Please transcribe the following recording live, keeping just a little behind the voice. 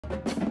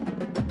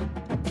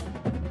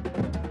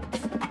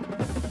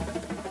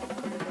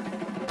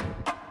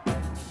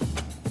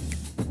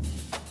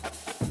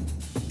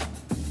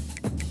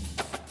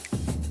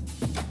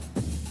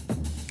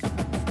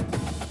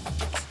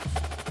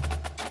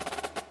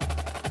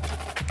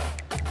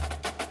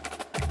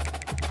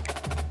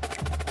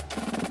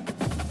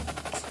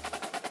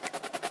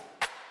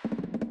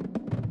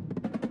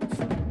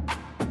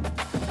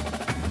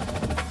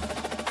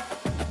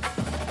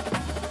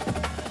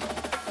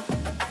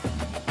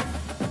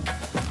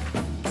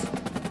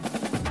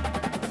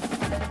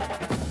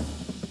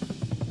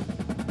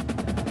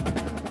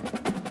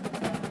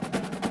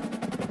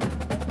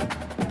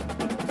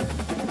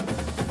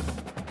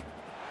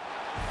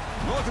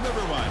Welcome,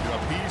 everyone, to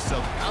a piece of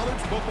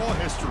college football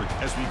history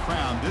as we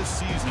crown this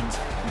season's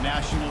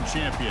national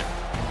champion.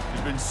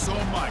 There's been so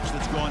much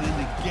that's gone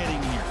into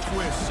getting here,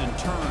 twists and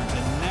turns,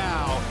 and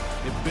now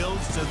it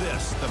builds to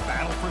this, the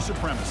battle for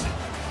supremacy.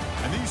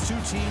 And these two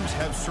teams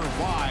have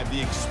survived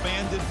the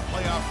expanded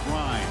playoff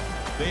grind.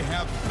 They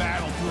have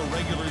battled through a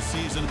regular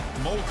season,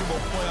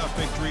 multiple playoff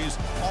victories,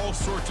 all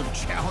sorts of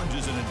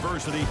challenges and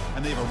adversity,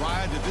 and they've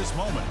arrived at this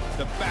moment,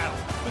 the battle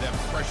for that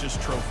precious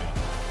trophy.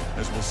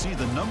 As we'll see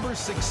the number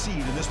 6 seed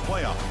in this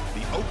playoff,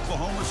 the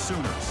Oklahoma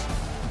Sooners,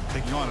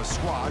 taking on a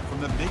squad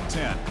from the Big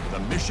Ten, the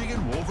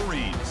Michigan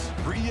Wolverines.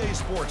 For EA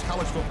Sports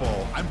College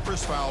Football, I'm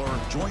Chris Fowler,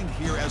 joined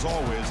here as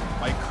always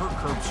by Kirk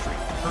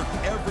Herbstreit. Kirk,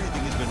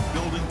 everything has been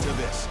building to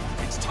this.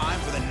 It's time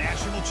for the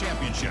national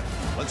championship.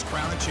 Let's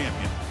crown a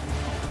champion.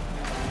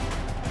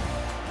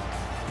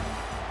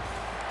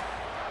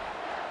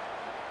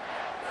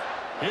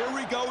 Here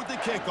we go with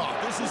the kickoff.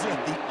 This is it,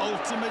 the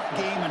ultimate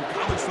game in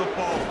college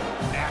football.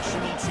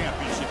 National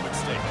championship at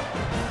stake.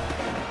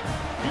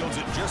 Fields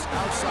it just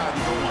outside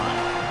the goal line.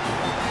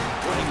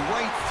 Running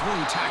right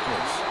through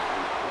tackles.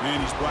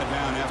 And he's brought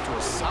down after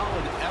a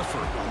solid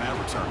effort on that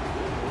return.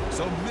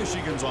 So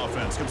Michigan's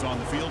offense comes on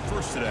the field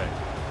first today.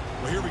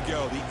 Well, here we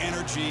go. The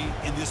energy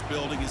in this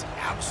building is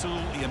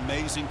absolutely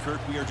amazing,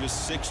 Kirk. We are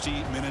just 60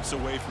 minutes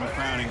away from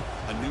crowning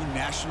a new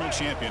national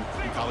champion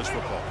in college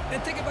football.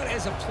 And think about it,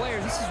 as a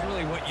player, this is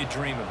really what you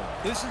dream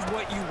about. This is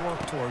what you work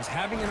towards,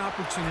 having an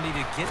opportunity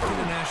to get to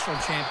the national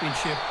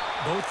championship.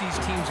 Both these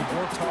teams have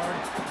worked hard.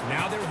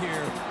 Now they're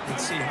here.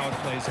 Let's see how it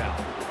plays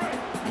out.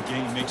 The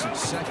game makes it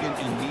second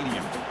and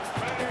medium.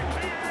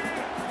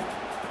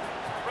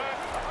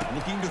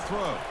 Looking to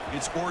throw.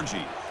 It's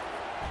Orgy.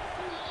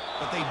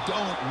 But they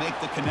don't make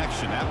the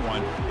connection. That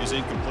one is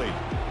incomplete.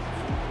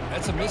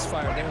 That's a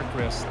misfire there,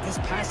 Chris. This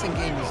passing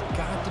game has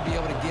got to be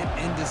able to get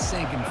into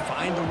sync and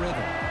find a rhythm.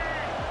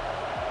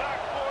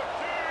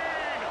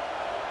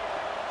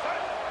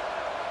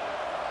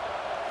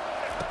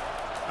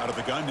 Out of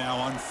the gun now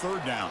on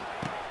third down.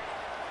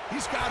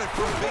 He's got it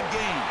for a big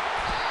gain.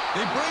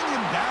 They bring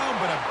him down,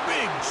 but a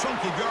big chunk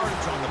of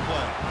yardage on the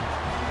play.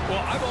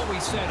 Well, I've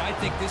always said I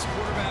think this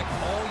quarterback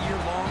all year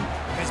long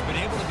has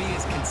been able to be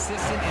as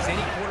consistent as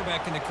any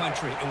quarterback in the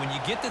country. And when you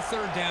get to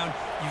third down,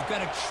 you've got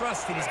to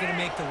trust that he's going to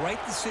make the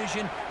right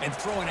decision and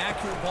throw an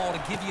accurate ball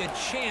to give you a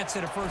chance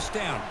at a first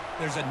down.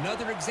 There's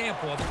another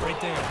example of it right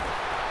there.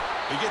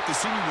 They get the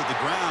senior with the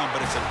ground,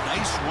 but it's a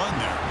nice run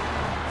there.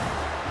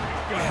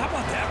 Well, how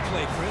about that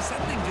play, Chris?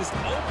 That thing just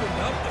opened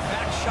up. The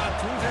back shot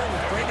through there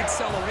with great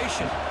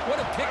acceleration.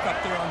 What a pickup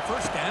there on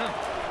first down.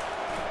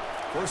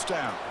 First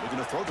down, looking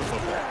to throw the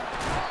football.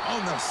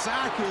 Oh, the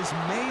sack is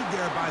made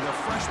there by the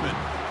freshman.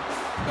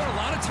 But a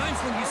lot of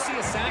times when you see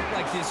a sack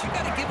like this, you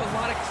got to give a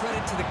lot of credit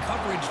to the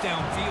coverage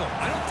downfield.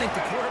 I don't think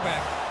the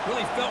quarterback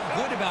really felt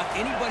good about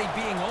anybody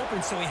being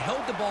open, so he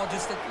held the ball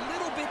just a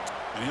little bit.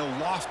 And he'll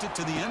loft it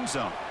to the end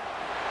zone.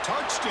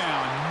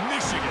 Touchdown,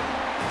 Michigan.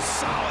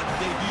 Solid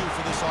debut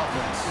for this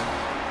offense.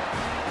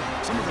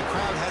 Some of the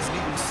crowd hasn't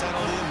even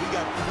settled in. We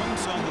got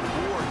points on the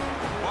board.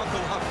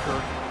 Buckle up,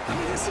 Kirk. I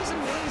mean, this is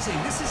amazing.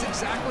 This is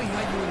exactly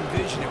how you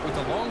envision it, with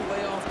the long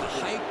layoff, the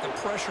hype, the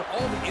pressure,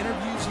 all the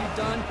interviews you've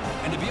done,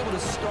 and to be able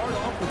to start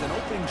off with an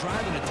opening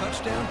drive and a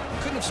touchdown,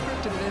 couldn't have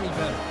scripted it any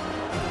better.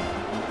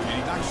 And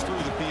he knocks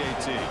through the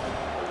PAT.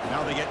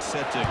 Now they get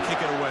set to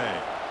kick it away.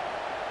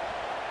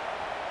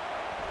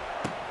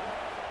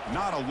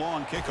 Not a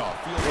long kickoff.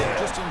 Field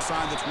just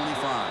inside the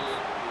 25.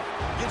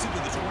 Gets it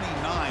to the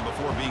 29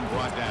 before being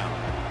brought down.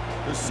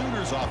 The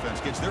Sooners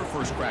offense gets their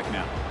first crack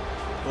now.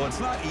 Well,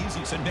 it's not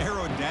easy to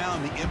narrow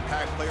down the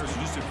impact players,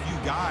 just a few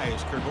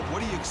guys, Kurt, but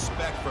what do you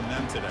expect from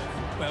them today?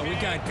 Well, we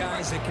got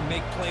guys that can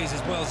make plays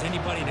as well as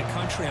anybody in the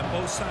country on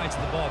both sides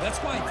of the ball. That's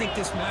why I think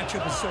this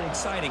matchup is so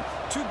exciting.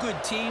 Two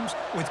good teams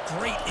with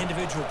great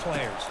individual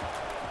players.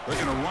 They're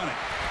going to run it.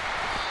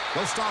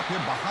 They'll stop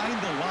him behind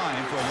the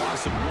line for a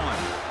loss of 1.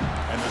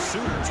 And the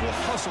Sooners will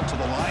hustle to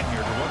the line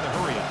here to run the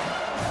hurry up.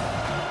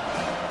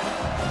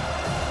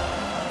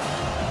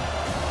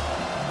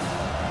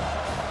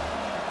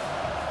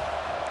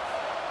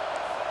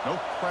 No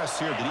press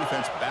here. The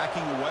defense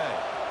backing away.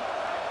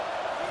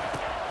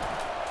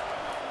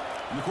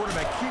 And the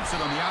quarterback keeps it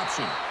on the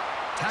option.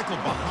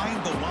 Tackled behind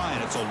the line.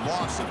 It's a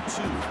loss of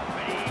 2.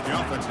 The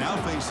offense now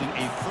facing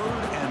a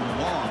 3rd and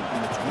long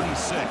from the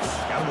 26.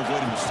 Got to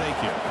avoid a mistake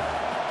here.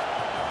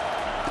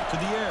 To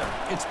the air,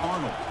 it's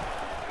Arnold.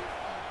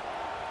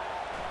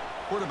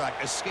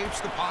 Quarterback escapes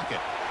the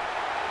pocket.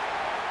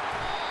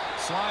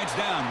 Slides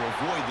down to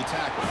avoid the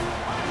tackle.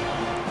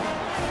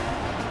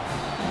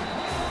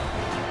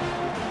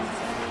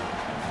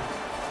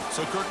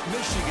 So, Kirk,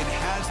 Michigan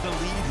has the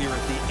lead here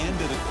at the end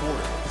of the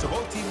quarter. So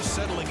both teams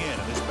settling in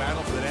this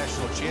battle for the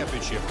national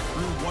championship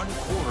through one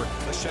quarter.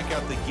 Let's check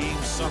out the game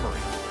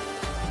summary.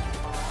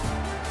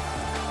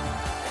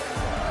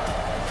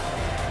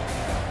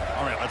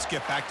 All right, let's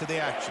get back to the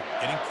action.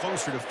 Getting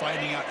closer to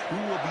finding out who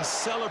will be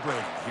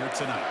celebrating here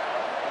tonight.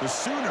 The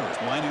Sooners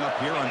lining up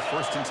here on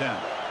 1st and 10.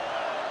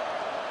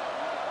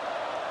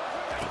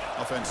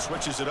 Offense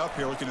switches it up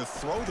here, looking to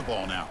throw the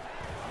ball now.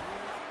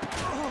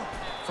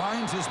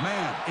 Finds his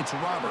man. It's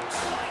Roberts.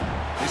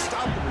 They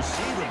stop the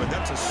receiver, but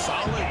that's a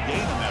solid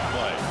gain on that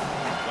play.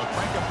 They'll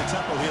crank up the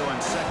tempo here on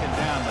 2nd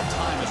down. The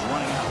time is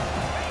running out.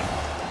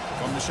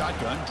 From the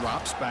shotgun,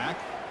 drops back.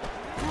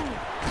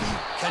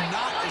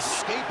 Cannot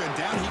escape, and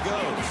down he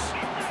goes.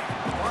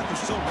 Clark is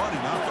still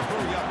running. Not to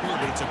hurry up here,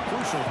 but it's a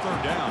crucial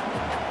 3rd down.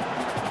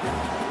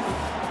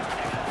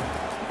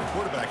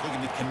 Quarterback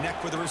looking to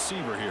connect with the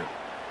receiver here.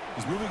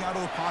 He's moving out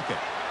of the pocket.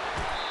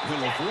 He'll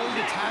avoid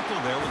the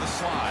tackle there with a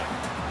slide.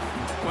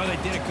 Well, they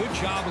did a good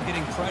job of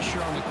getting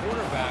pressure on the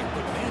quarterback,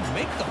 but, man,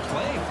 make the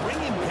play. Bring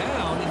him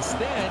down.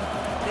 Instead,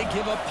 they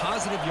give up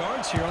positive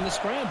yards here on the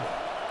scramble.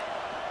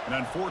 And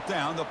on 4th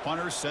down, the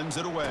punter sends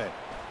it away.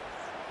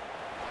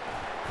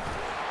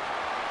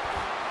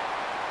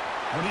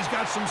 But he's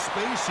got some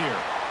space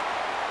here.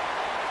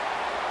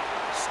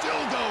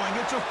 Still going.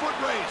 It's a foot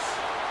race.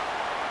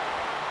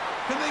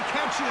 Can they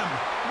catch him?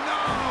 No!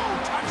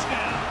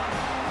 Touchdown!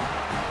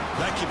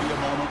 That could be a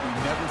moment we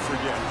never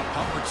forget. A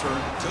punt return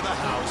to the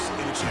house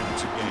in a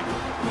championship game.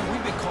 Well,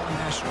 we've been calling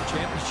national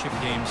championship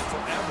games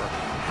forever.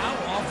 How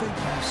often do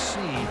you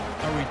see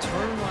a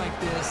return like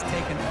this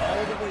taken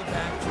all the way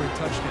back for a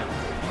touchdown?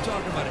 You're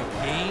talking about a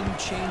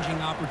game-changing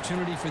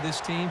opportunity for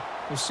this team.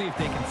 We'll see if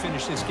they can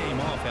finish this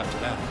game off after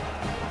that.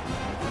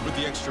 With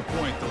the extra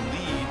point, the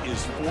lead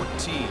is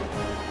 14.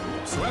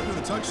 So after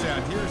the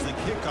touchdown, here's the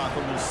kickoff,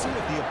 and we'll see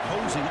if the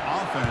opposing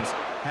offense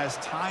has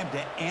time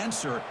to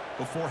answer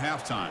before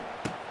halftime.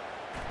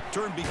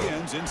 Turn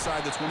begins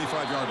inside the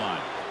 25-yard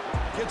line.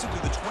 Gets it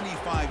to the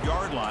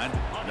 25-yard line,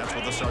 and that's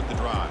where they'll start the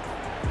drive.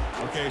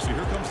 Okay, so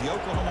here comes the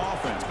Oklahoma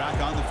offense back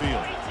on the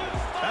field.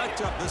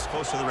 Backed up this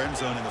close to the end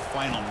zone in the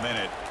final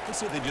minute. Let's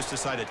see if they just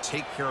decide to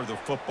take care of the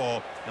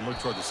football and look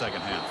toward the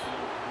second half.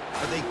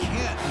 But they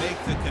can't make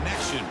the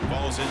connection.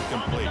 Ball's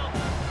incomplete.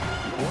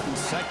 Important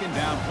 2nd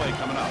down play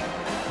coming up.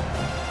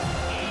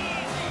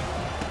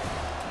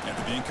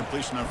 After the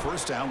incompletion on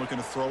 1st down, looking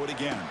to throw it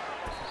again.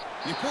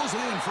 He pulls it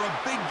in for a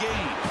big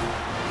gain.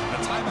 A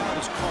timeout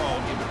is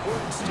called.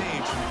 Important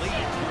stage late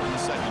here in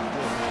the 2nd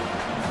quarter.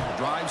 The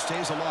drive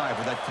stays alive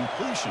with that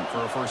completion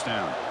for a 1st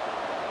down.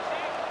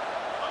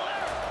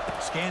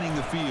 Scanning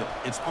the field,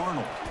 it's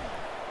Arnold.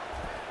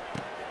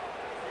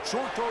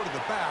 Short throw to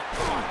the back,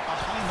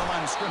 behind the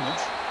line of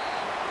scrimmage.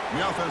 The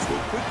offense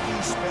will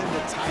quickly spend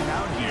a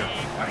timeout here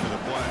after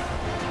the play.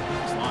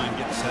 This line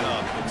getting set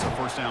up. It's a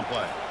 1st down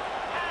play.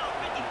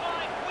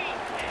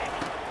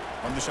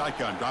 From the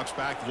shotgun, drops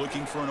back,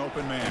 looking for an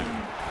open man.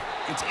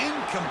 It's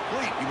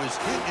incomplete. He was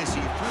hit as he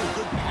threw a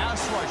good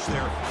pass rush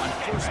there on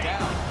 1st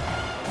down.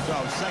 So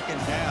 2nd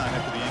down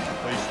after the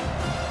incompletion.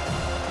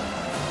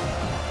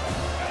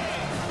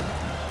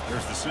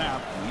 There's the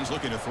snap, and he's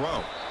looking to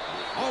throw.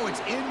 Oh, it's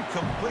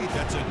incomplete.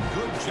 That's a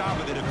good job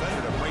of the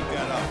defender to break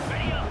that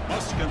up.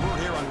 Must convert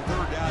here on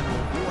 3rd down to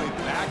avoid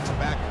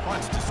back-to-back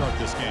punts to start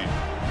this game.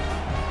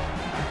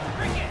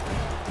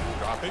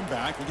 Dropping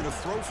back, looking to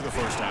throw for the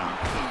 1st down.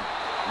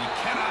 He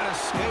cannot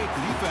escape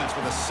the defense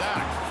with a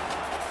sack.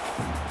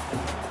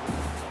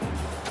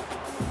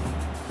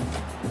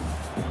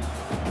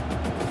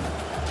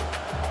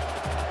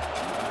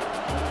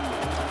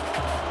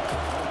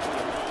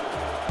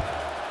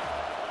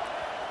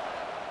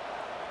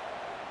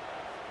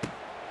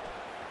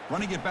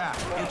 Running it back,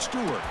 it's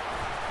Stewart.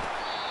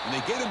 And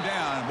they get him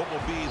down what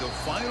will be the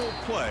final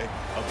play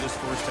of this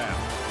 1st half.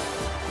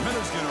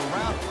 Miller's going to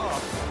wrap up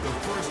the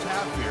 1st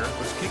half here.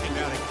 Was kicking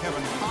down at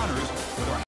Kevin Connors with our